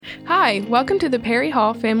Hi, welcome to the Perry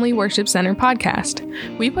Hall Family Worship Center podcast.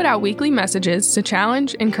 We put out weekly messages to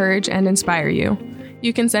challenge, encourage, and inspire you.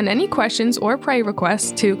 You can send any questions or prayer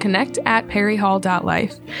requests to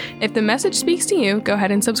connect@perryhall.life. If the message speaks to you, go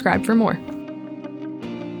ahead and subscribe for more.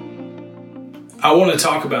 I want to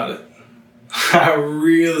talk about it. I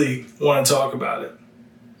really want to talk about it.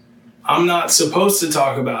 I'm not supposed to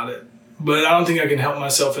talk about it, but I don't think I can help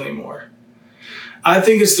myself anymore. I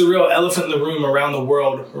think it's the real elephant in the room around the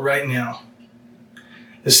world right now.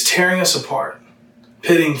 It's tearing us apart,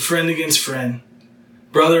 pitting friend against friend,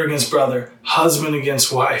 brother against brother, husband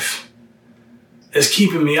against wife. It's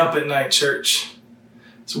keeping me up at night, church.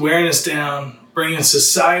 It's wearing us down, bringing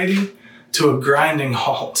society to a grinding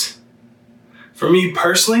halt. For me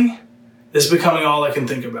personally, it's becoming all I can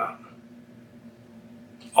think about.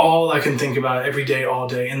 All I can think about every day, all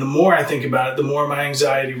day. And the more I think about it, the more my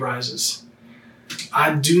anxiety rises.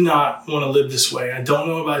 I do not want to live this way. I don't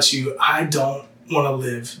know about you. I don't want to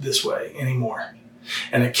live this way anymore.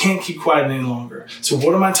 And I can't keep quiet any longer. So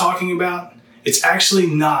what am I talking about? It's actually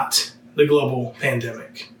not the global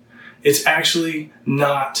pandemic. It's actually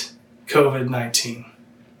not COVID-19.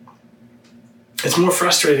 It's more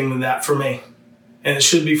frustrating than that for me. And it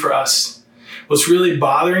should be for us. What's really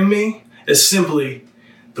bothering me is simply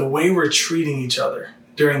the way we're treating each other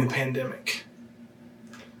during the pandemic.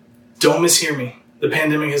 Don't mishear me. The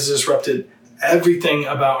pandemic has disrupted everything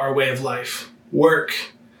about our way of life. Work,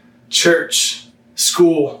 church,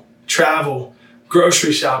 school, travel,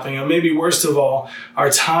 grocery shopping, and maybe worst of all,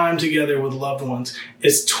 our time together with loved ones.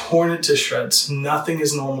 It's torn it to shreds. Nothing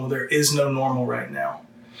is normal. There is no normal right now.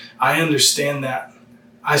 I understand that.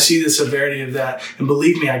 I see the severity of that. And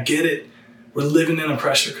believe me, I get it. We're living in a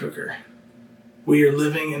pressure cooker. We are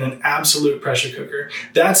living in an absolute pressure cooker.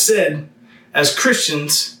 That said, as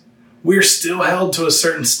Christians, we're still held to a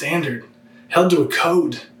certain standard, held to a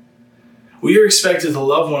code. We are expected to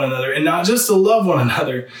love one another, and not just to love one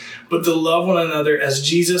another, but to love one another as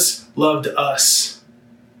Jesus loved us.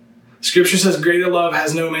 Scripture says, greater love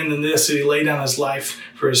has no man than this, that he laid down his life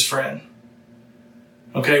for his friend.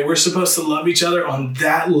 Okay, we're supposed to love each other on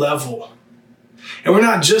that level. And we're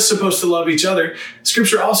not just supposed to love each other.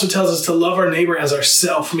 Scripture also tells us to love our neighbor as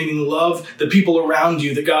ourself, meaning love the people around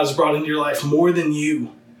you that God has brought into your life more than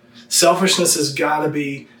you. Selfishness has got to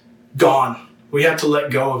be gone. We have to let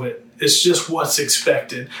go of it. It's just what's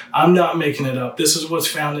expected. I'm not making it up. This is what's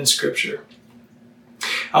found in Scripture.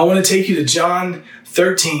 I want to take you to John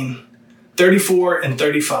 13, 34 and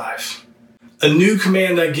 35. A new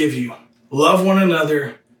command I give you. Love one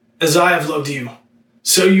another as I have loved you.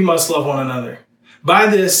 So you must love one another. By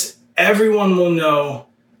this, everyone will know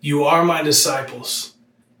you are my disciples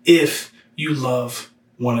if you love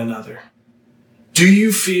one another. Do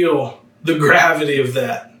you feel the gravity of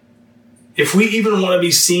that? If we even want to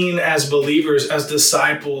be seen as believers, as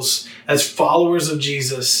disciples, as followers of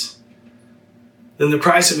Jesus, then the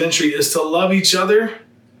price of entry is to love each other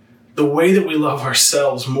the way that we love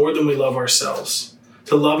ourselves, more than we love ourselves.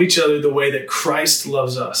 To love each other the way that Christ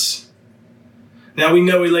loves us. Now we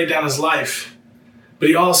know he laid down his life, but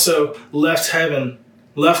he also left heaven,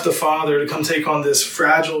 left the Father to come take on this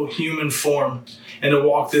fragile human form and to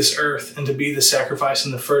walk this earth and to be the sacrifice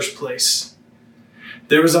in the first place.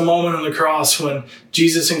 There was a moment on the cross when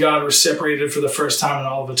Jesus and God were separated for the first time in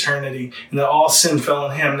all of eternity, and that all sin fell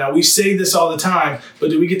on him. Now we say this all the time,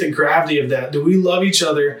 but do we get the gravity of that? Do we love each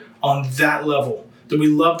other on that level? Do we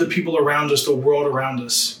love the people around us, the world around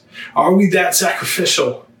us? Are we that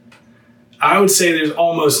sacrificial? I would say there's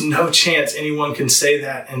almost no chance anyone can say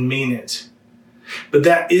that and mean it. But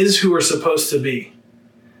that is who we're supposed to be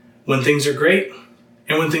when things are great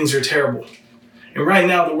and when things are terrible. And right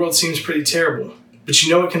now, the world seems pretty terrible. But you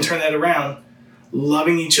know what can turn that around?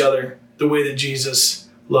 Loving each other the way that Jesus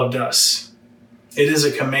loved us. It is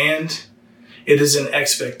a command. It is an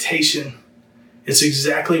expectation. It's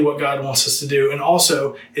exactly what God wants us to do. And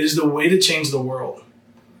also, it is the way to change the world.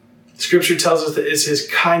 Scripture tells us that it's his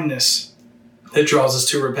kindness that draws us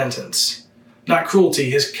to repentance. Not cruelty,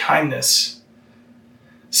 his kindness.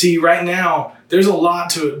 See, right now, there's a lot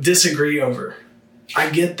to disagree over. I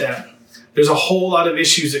get that. There's a whole lot of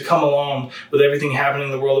issues that come along with everything happening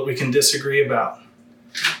in the world that we can disagree about.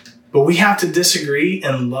 But we have to disagree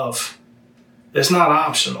in love. That's not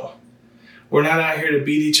optional. We're not out here to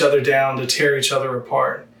beat each other down, to tear each other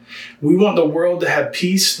apart. We want the world to have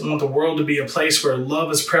peace. We want the world to be a place where love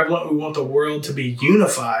is prevalent. We want the world to be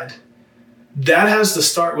unified. That has to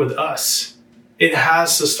start with us. It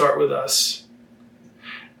has to start with us.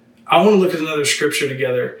 I want to look at another scripture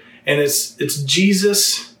together, and it's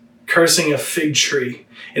Jesus cursing a fig tree.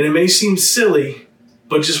 And it may seem silly,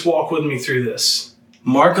 but just walk with me through this.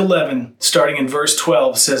 Mark 11, starting in verse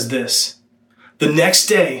 12, says this. The next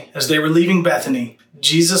day, as they were leaving Bethany,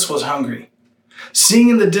 Jesus was hungry. Seeing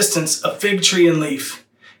in the distance a fig tree and leaf,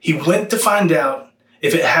 he went to find out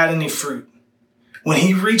if it had any fruit. When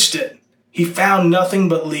he reached it, he found nothing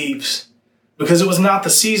but leaves, because it was not the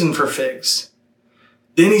season for figs.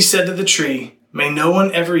 Then he said to the tree, "May no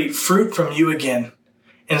one ever eat fruit from you again."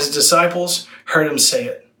 And his disciples heard him say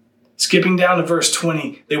it. Skipping down to verse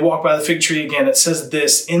 20, they walked by the fig tree again. It says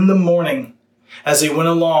this, in the morning, as they went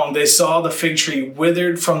along, they saw the fig tree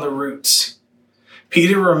withered from the roots.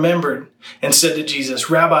 Peter remembered and said to Jesus,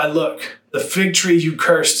 "Rabbi, look, the fig tree you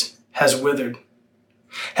cursed has withered."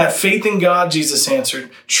 "Have faith in God," Jesus answered.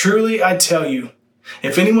 "Truly I tell you,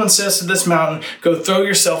 if anyone says to this mountain, 'Go throw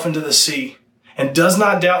yourself into the sea,' and does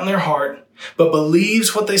not doubt in their heart, but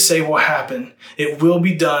believes what they say will happen, it will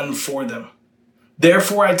be done for them.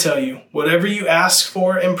 Therefore I tell you, whatever you ask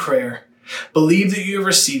for in prayer, believe that you have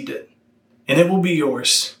received it, and it will be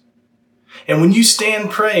yours. And when you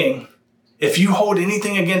stand praying, if you hold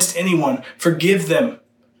anything against anyone, forgive them,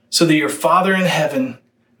 so that your Father in heaven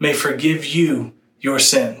may forgive you your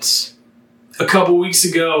sins." A couple weeks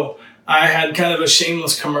ago, I had kind of a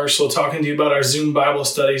shameless commercial talking to you about our Zoom Bible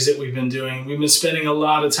studies that we've been doing. We've been spending a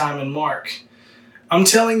lot of time in Mark. I'm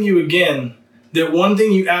telling you again that one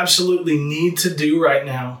thing you absolutely need to do right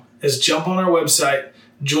now is jump on our website,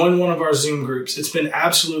 join one of our Zoom groups. It's been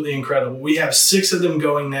absolutely incredible. We have 6 of them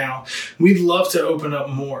going now. We'd love to open up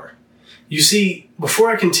more. You see, before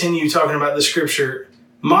I continue talking about the scripture,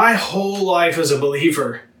 my whole life as a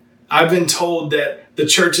believer, I've been told that the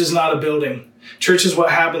church is not a building. Church is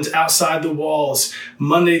what happens outside the walls,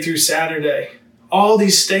 Monday through Saturday. All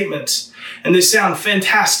these statements, and they sound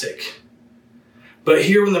fantastic. But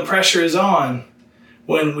here when the pressure is on,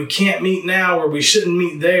 when we can't meet now or we shouldn't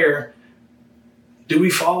meet there, do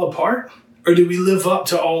we fall apart? Or do we live up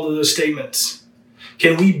to all of those statements?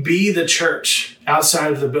 Can we be the church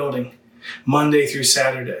outside of the building, Monday through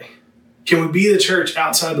Saturday? Can we be the church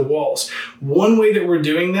outside the walls? One way that we're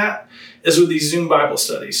doing that is with these Zoom Bible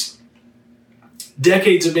studies.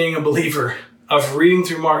 Decades of being a believer, of reading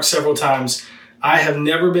through Mark several times, I have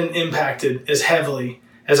never been impacted as heavily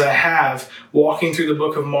as I have walking through the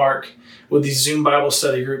book of Mark with these Zoom Bible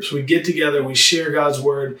study groups. We get together, we share God's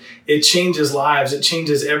word. It changes lives. It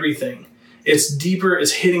changes everything. It's deeper.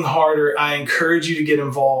 It's hitting harder. I encourage you to get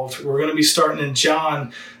involved. We're going to be starting in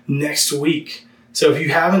John next week. So if you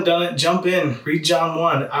haven't done it, jump in, read John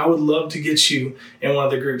 1. I would love to get you in one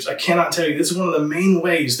of the groups. I cannot tell you, this is one of the main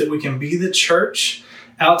ways that we can be the church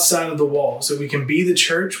outside of the walls, that we can be the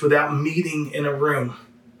church without meeting in a room.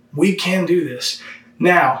 We can do this.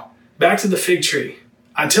 Now, back to the fig tree.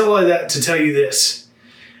 I tell all that to tell you this.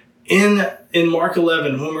 In Mark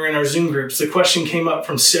 11, when we were in our Zoom groups, the question came up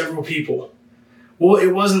from several people. Well,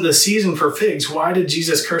 it wasn't the season for figs. Why did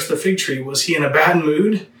Jesus curse the fig tree? Was he in a bad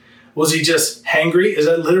mood? Was he just hangry? Is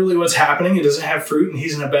that literally what's happening? He doesn't have fruit and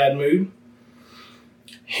he's in a bad mood?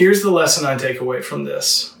 Here's the lesson I take away from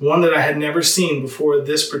this, one that I had never seen before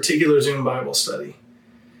this particular Zoom Bible study.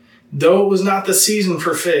 Though it was not the season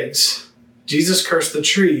for figs, Jesus cursed the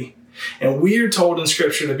tree, and we are told in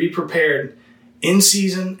Scripture to be prepared in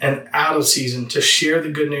season and out of season to share the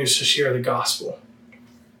good news, to share the gospel.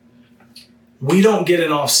 We don't get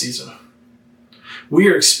an off season. We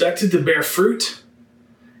are expected to bear fruit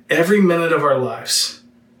every minute of our lives,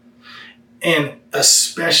 and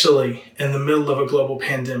especially in the middle of a global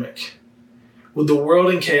pandemic, with the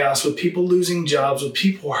world in chaos, with people losing jobs, with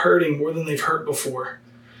people hurting more than they've hurt before.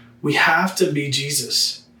 We have to be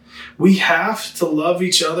Jesus. We have to love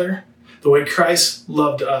each other the way Christ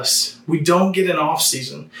loved us. We don't get an off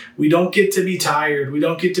season. We don't get to be tired. We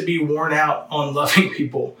don't get to be worn out on loving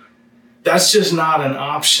people. That's just not an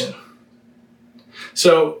option.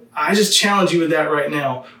 So I just challenge you with that right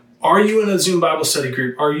now. Are you in a Zoom Bible study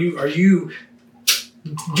group? Are you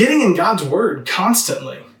getting in God's word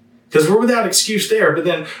constantly? Because we're without excuse there. But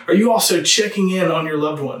then are you also checking in on your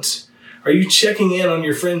loved ones? Are you checking in on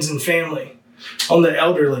your friends and family, on the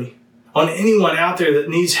elderly, on anyone out there that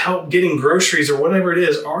needs help getting groceries or whatever it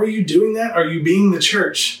is? Are you doing that? Are you being the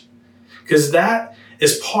church? Because that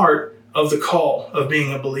is part of the call of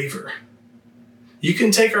being a believer. You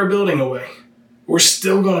can take our building away. We're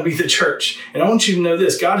still going to be the church. And I want you to know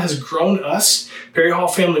this. God has grown us, Perry Hall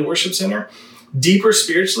Family Worship Center, deeper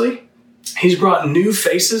spiritually. He's brought new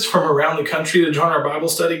faces from around the country to join our Bible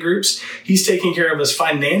study groups. He's taking care of us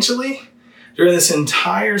financially during this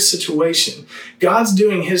entire situation. God's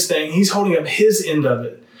doing his thing. He's holding up his end of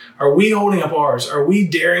it. Are we holding up ours? Are we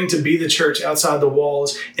daring to be the church outside the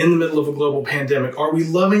walls in the middle of a global pandemic? Are we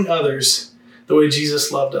loving others the way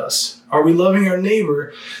Jesus loved us? Are we loving our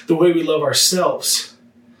neighbor the way we love ourselves?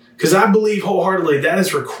 Because I believe wholeheartedly that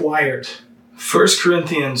is required. 1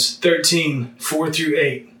 Corinthians 13,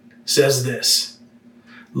 4-8 says this: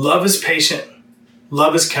 love is patient,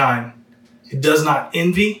 love is kind. It does not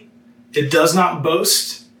envy, it does not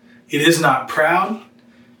boast, it is not proud,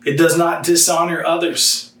 it does not dishonor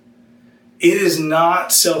others. It is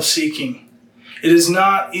not self-seeking. It is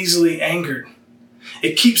not easily angered.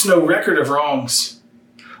 It keeps no record of wrongs.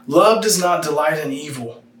 Love does not delight in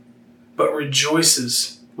evil, but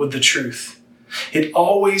rejoices with the truth. It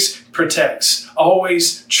always protects,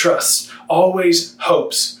 always trusts, always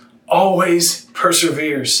hopes, always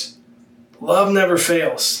perseveres. Love never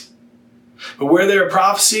fails. But where there are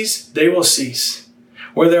prophecies, they will cease.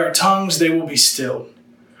 Where there are tongues, they will be stilled.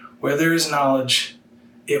 Where there is knowledge,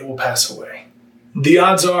 it will pass away. The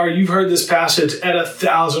odds are you've heard this passage at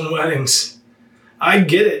 1,000 weddings. I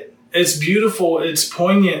get it. It's beautiful. It's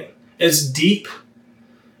poignant. It's deep.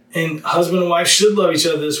 And husband and wife should love each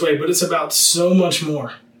other this way, but it's about so much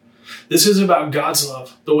more. This is about God's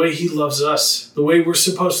love, the way he loves us, the way we're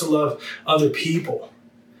supposed to love other people.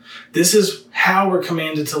 This is how we're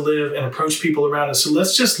commanded to live and approach people around us. So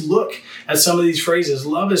let's just look at some of these phrases.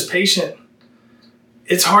 Love is patient.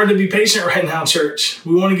 It's hard to be patient right now, church.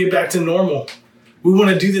 We want to get back to normal. We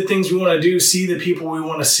want to do the things we want to do, see the people we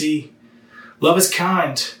want to see. Love is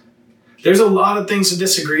kind. There's a lot of things to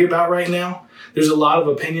disagree about right now. There's a lot of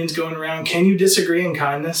opinions going around. Can you disagree in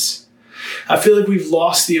kindness? I feel like we've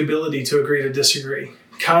lost the ability to agree to disagree.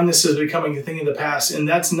 Kindness is becoming a thing of the past, and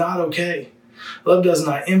that's not okay. Love does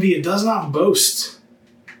not envy. It does not boast.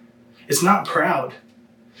 It's not proud.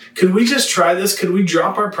 Could we just try this? Could we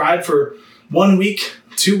drop our pride for 1 week,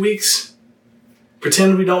 2 weeks?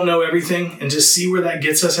 Pretend we don't know everything and just see where that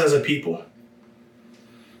gets us as a people?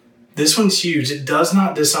 This one's huge. It does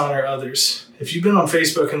not dishonor others. If you've been on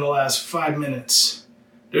Facebook in the last 5 minutes,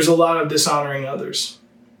 there's a lot of dishonoring others.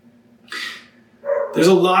 There's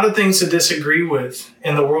a lot of things to disagree with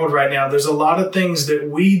in the world right now. There's a lot of things that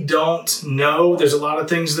we don't know. There's a lot of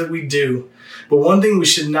things that we do. But one thing we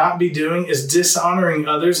should not be doing is dishonoring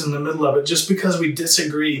others in the middle of it just because we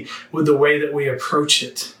disagree with the way that we approach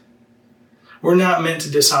it. We're not meant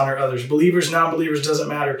to dishonor others. Believers, non-believers, doesn't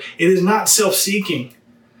matter. It is not self-seeking.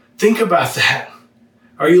 Think about that.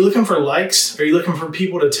 Are you looking for likes? Are you looking for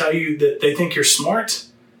people to tell you that they think you're smart?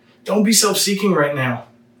 Don't be self-seeking right now.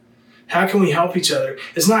 How can we help each other?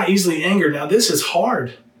 It's not easily angered. Now, this is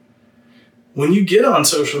hard. When you get on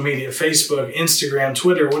social media, Facebook, Instagram,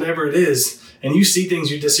 Twitter, whatever it is, and you see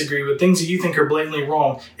things you disagree with, things that you think are blatantly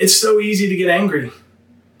wrong, it's so easy to get angry.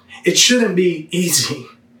 It shouldn't be easy.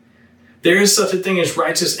 There is such a thing as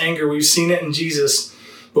righteous anger. We've seen it in Jesus,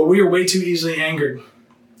 but we are way too easily angered.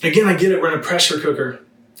 Again, I get it. We're in a pressure cooker.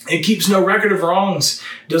 It keeps no record of wrongs,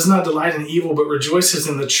 does not delight in evil, but rejoices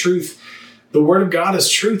in the truth. The word of God is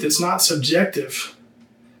truth. It's not subjective.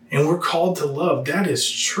 And we're called to love. That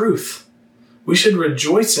is truth. We should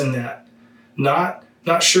rejoice in that. Not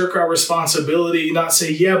shirk our responsibility, not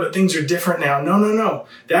say, yeah, but things are different now. No.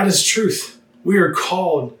 That is truth. We are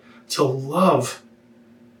called to love.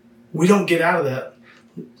 We don't get out of that.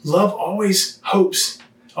 Love always hopes,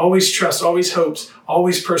 always trusts, always hopes,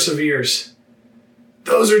 always perseveres.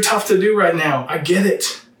 Those are tough to do right now. I get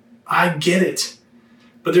it.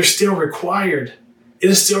 But they're still required. It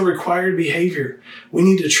is still required behavior. We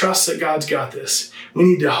need to trust that God's got this. We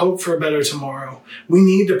need to hope for a better tomorrow. We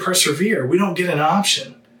need to persevere. We don't get an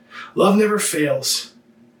option. Love never fails.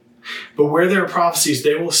 But where there are prophecies,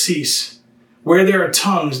 they will cease. Where there are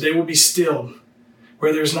tongues, they will be stilled.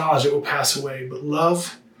 Where there's knowledge, it will pass away. But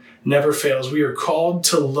love never fails. We are called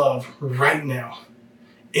to love right now,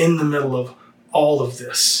 in the middle of all of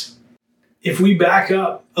this. If we back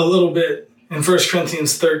up a little bit in 1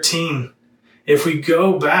 Corinthians 13, if we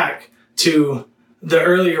go back to the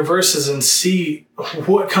earlier verses and see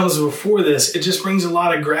what comes before this, it just brings a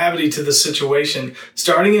lot of gravity to the situation.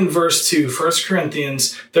 Starting in verse 2, 1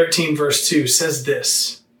 Corinthians 13, verse 2 says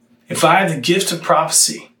this: if I have the gift of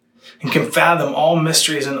prophecy and can fathom all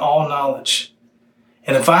mysteries and all knowledge,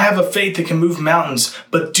 and if I have a faith that can move mountains,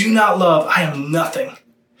 but do not love, I am nothing.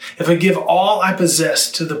 If I give all I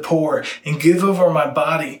possess to the poor and give over my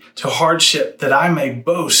body to hardship that I may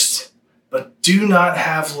boast, but do not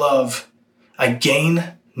have love, I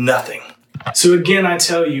gain nothing. So again, I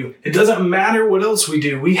tell you, it doesn't matter what else we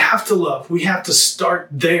do. We have to love. We have to start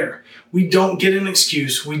there. We don't get an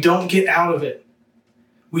excuse. We don't get out of it.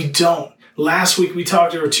 We don't. Last week we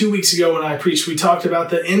talked, or 2 weeks ago when I preached, we talked about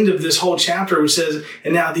the end of this whole chapter, which says,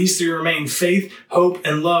 and now these three remain: faith, hope,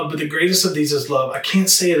 and love. But the greatest of these is love. I can't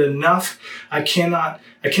say it enough. I cannot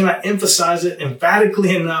emphasize it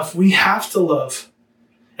emphatically enough. We have to love.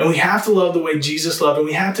 And we have to love the way Jesus loved. And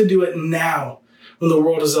we have to do it now when the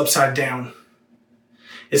world is upside down.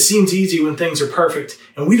 It seems easy when things are perfect,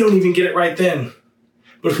 and we don't even get it right then.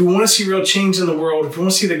 But if we want to see real change in the world, if we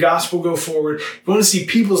want to see the gospel go forward, if we want to see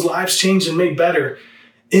people's lives changed and made better,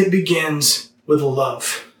 it begins with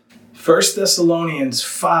love. 1 Thessalonians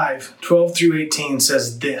 5:12-18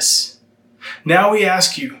 says this: "Now we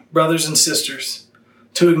ask you, brothers and sisters,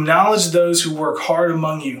 to acknowledge those who work hard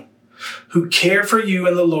among you, who care for you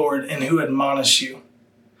in the Lord and who admonish you.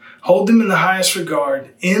 Hold them in the highest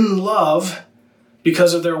regard, in love,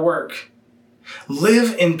 because of their work.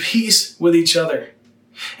 Live in peace with each other.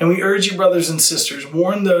 And we urge you, brothers and sisters,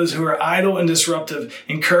 warn those who are idle and disruptive,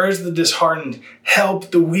 encourage the disheartened,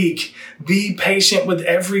 help the weak, be patient with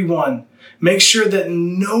everyone. Make sure that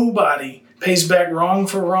nobody pays back wrong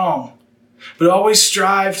for wrong, but always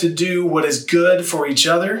strive to do what is good for each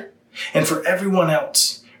other and for everyone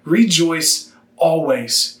else. Rejoice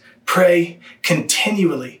always, pray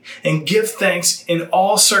continually, and give thanks in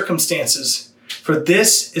all circumstances, for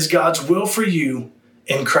this is God's will for you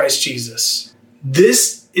in Christ Jesus."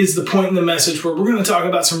 This is the point in the message where we're going to talk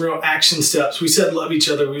about some real action steps. We said love each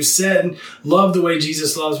other. We said love the way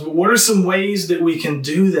Jesus loves. But what are some ways that we can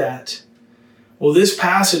do that? Well, this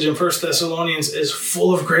passage in 1 Thessalonians is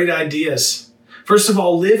full of great ideas. First of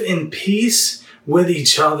all, live in peace with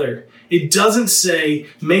each other. It doesn't say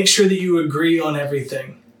make sure that you agree on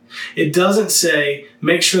everything. It doesn't say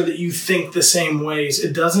make sure that you think the same ways.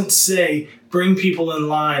 It doesn't say bring people in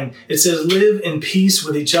line. It says live in peace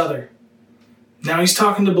with each other. Now he's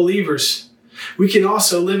talking to believers. We can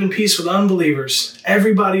also live in peace with unbelievers.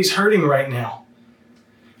 Everybody's hurting right now.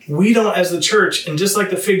 We don't, as the church, and just like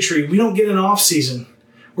the fig tree, we don't get an off season.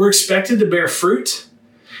 We're expected to bear fruit.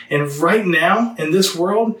 And right now, in this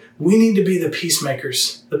world, we need to be the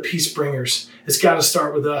peacemakers, the peace bringers. It's got to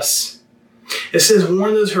start with us. It says,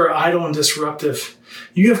 warn those who are idle and disruptive.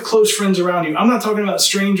 You have close friends around you. I'm not talking about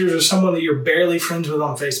strangers or someone that you're barely friends with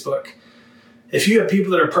on Facebook. If you have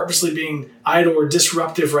people that are purposely being idle or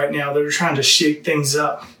disruptive right now, that are trying to shake things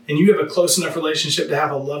up, and you have a close enough relationship to have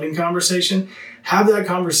a loving conversation, have that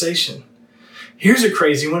conversation. Here's a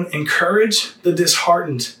crazy one. Encourage the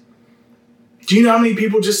disheartened. Do you know how many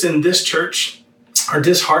people just in this church are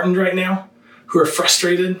disheartened right now, who are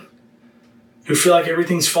frustrated, who feel like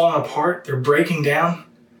everything's falling apart, they're breaking down?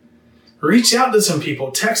 Reach out to some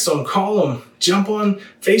people, text them, call them, jump on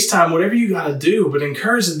FaceTime, whatever you got to do, but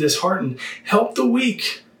encourage the disheartened. Help the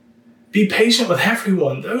weak. Be patient with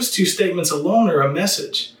everyone. Those two statements alone are a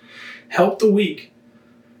message. Help the weak.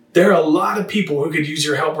 There are a lot of people who could use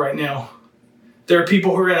your help right now. There are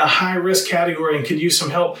people who are in a high-risk category and could use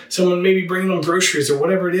some help. Someone maybe bringing them groceries or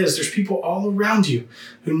whatever it is. There's people all around you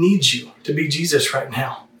who need you to be Jesus right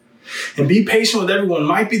now. And be patient with everyone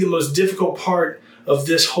might be the most difficult part of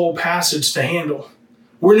this whole passage to handle.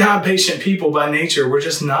 We're not patient people by nature. We're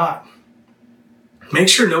just not. Make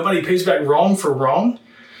sure nobody pays back wrong for wrong.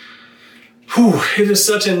 It is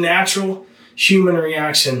such a natural human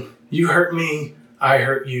reaction. You hurt me, I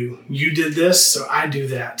hurt you. You did this, so I do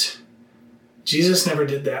that. Jesus never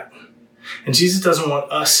did that. And Jesus doesn't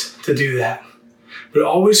want us to do that. But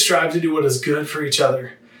always strive to do what is good for each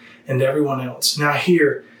other and everyone else. Now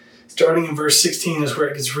here, starting in verse 16 is where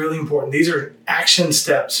it gets really important. These are action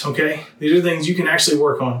steps, okay? These are things you can actually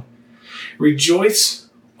work on. Rejoice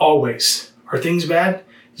always. Are things bad?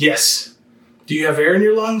 Yes. Do you have air in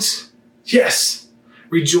your lungs? Yes.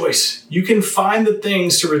 Rejoice. You can find the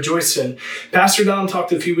things to rejoice in. Pastor Don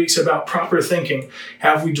talked a few weeks about proper thinking.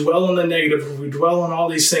 How if we dwell on the negative, if we dwell on all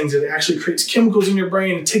these things, it actually creates chemicals in your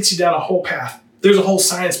brain and takes you down a whole path. There's a whole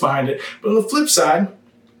science behind it. But on the flip side,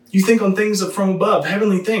 you think on things from above,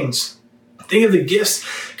 heavenly things. Think of the gifts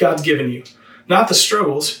God's given you, not the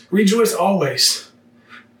struggles. Rejoice always.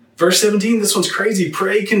 Verse 17, this one's crazy.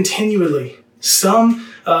 Pray continually. Some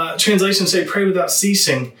translations say pray without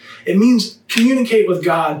ceasing. It means communicate with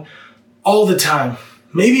God all the time.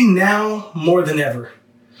 Maybe now more than ever.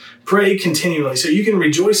 Pray continually. So you can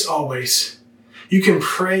rejoice always. You can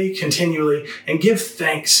pray continually and give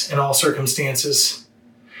thanks in all circumstances.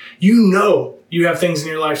 You know you have things in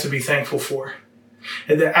your life to be thankful for.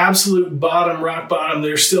 At the absolute bottom, rock bottom,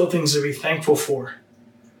 there's still things to be thankful for.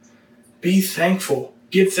 Be thankful.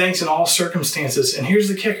 Give thanks in all circumstances. And here's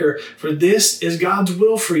the kicker, for this is God's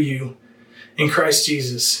will for you in Christ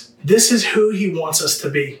Jesus. This is who he wants us to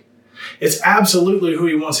be. It's absolutely who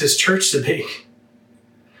he wants his church to be.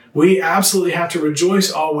 We absolutely have to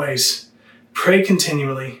rejoice always, pray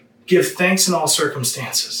continually, give thanks in all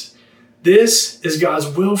circumstances. This is God's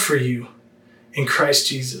will for you in Christ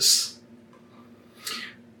Jesus.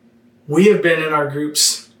 We have been in our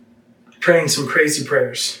groups praying some crazy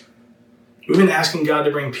prayers. We've been asking God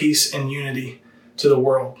to bring peace and unity to the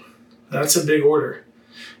world. That's a big order.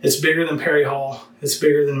 It's bigger than Perry Hall. It's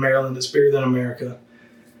bigger than Maryland. It's bigger than America.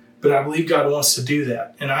 But I believe God wants to do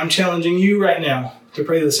that. And I'm challenging you right now to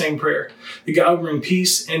pray the same prayer, that God will bring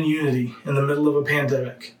peace and unity in the middle of a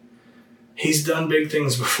pandemic. He's done big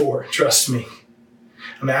things before, trust me.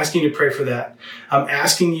 I'm asking you to pray for that. I'm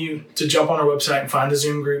asking you to jump on our website and find a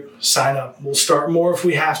Zoom group, sign up. We'll start more if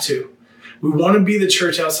we have to. We want to be the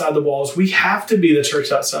church outside the walls. We have to be the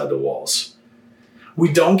church outside the walls.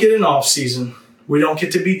 We don't get an off season. We don't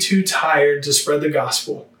get to be too tired to spread the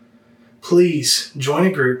gospel. Please join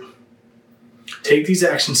a group. Take these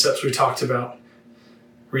action steps we talked about.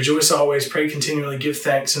 Rejoice always, pray continually, give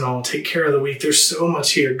thanks and all. Take care of the week. There's so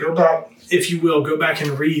much here. Go back, if you will, go back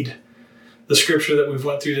and read the scripture that we've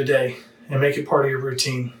went through today and make it part of your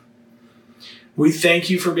routine. We thank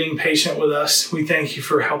you for being patient with us. We thank you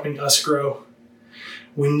for helping us grow.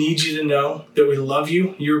 We need you to know that we love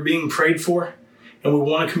you. You're being prayed for, and we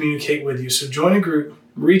want to communicate with you. So join a group,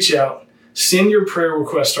 reach out, send your prayer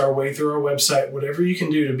request our way through our website, whatever you can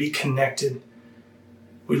do to be connected.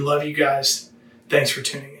 We love you guys. Thanks for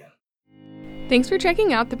tuning in. Thanks for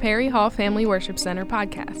checking out the Perry Hall Family Worship Center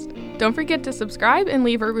podcast. Don't forget to subscribe and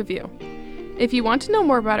leave a review. If you want to know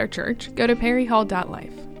more about our church, go to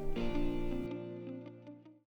perryhall.life.